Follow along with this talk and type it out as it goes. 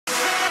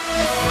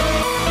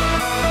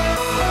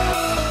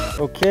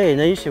Okay,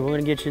 Naisha, we're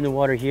gonna get you in the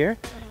water here.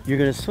 You're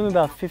gonna swim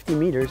about 50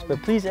 meters,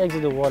 but please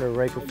exit the water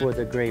right before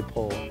the gray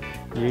pole.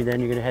 Then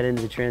you're gonna head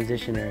into the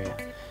transition area.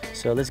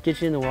 So let's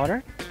get you in the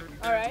water.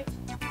 All right.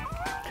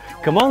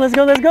 Come on, let's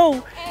go, let's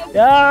go.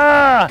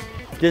 Ah!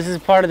 This is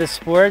part of the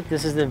sport.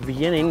 This is the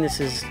beginning. This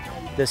is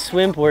the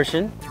swim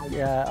portion.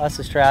 Us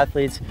as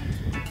triathletes,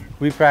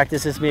 we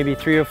practice this maybe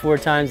 3 or 4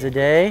 times a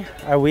day,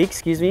 a week,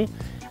 excuse me.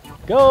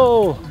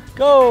 Go,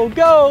 go,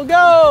 go,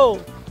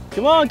 go.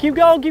 Come on, keep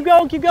going, keep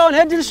going, keep going.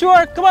 Head to the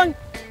shore, come on,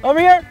 over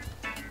here.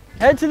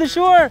 Head to the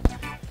shore.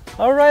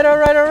 All right, all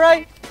right, all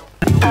right.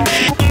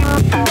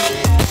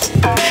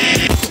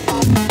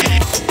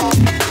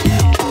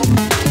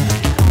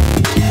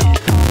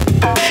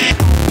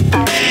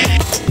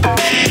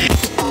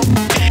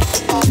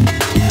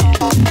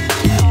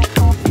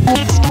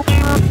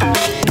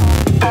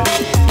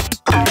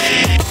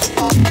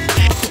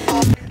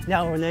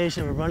 Now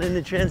we're running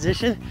the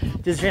transition.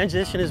 This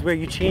transition is where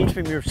you change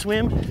from your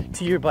swim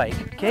to your bike,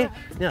 okay?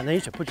 Now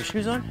Naisha, put your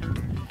shoes on.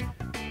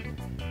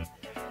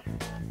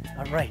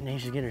 All right,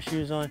 Naisha's getting her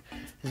shoes on.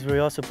 This is where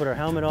we also put our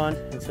helmet on,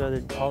 and so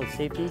that all the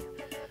safety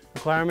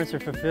requirements are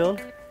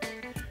fulfilled.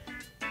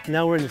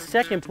 Now we're in the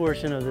second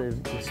portion of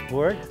the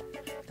sport,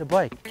 the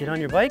bike. Get on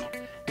your bike,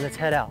 and let's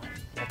head out.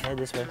 Let's head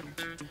this way.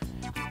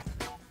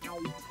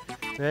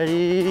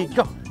 Ready,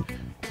 go.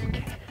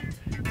 Okay,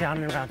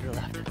 down and around to the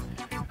left.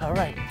 All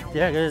right,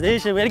 there goes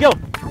Naisha, way to go.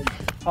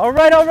 All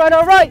right, all right,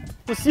 all right.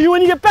 We'll see you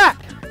when you get back.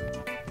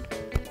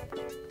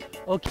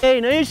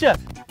 Okay, Naisha.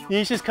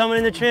 Naisha's coming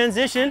in the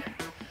transition.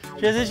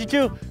 Transition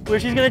 2, where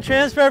she's gonna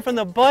transfer from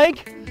the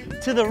bike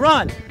to the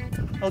run.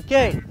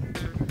 Okay.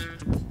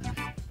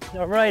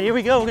 All right, here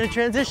we go. We're gonna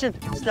transition.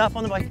 Stop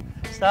on the bike,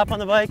 stop on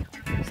the bike,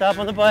 stop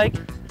on the bike.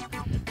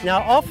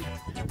 Now off.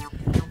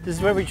 This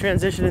is where we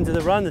transition into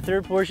the run, the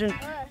third portion.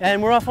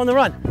 And we're off on the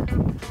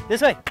run. This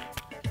way,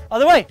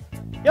 other way.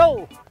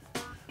 Yo,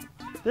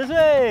 this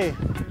way.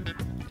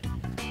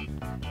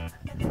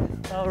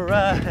 All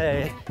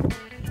right,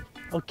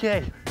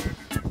 okay.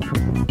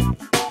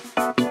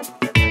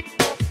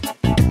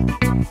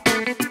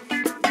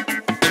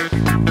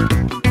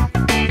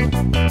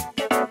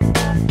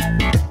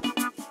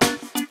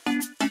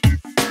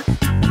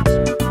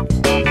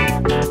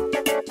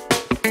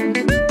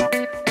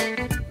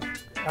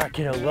 All right,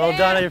 kiddo, well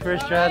done on your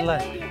first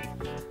triathlon.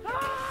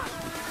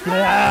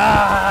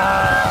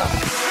 Yeah.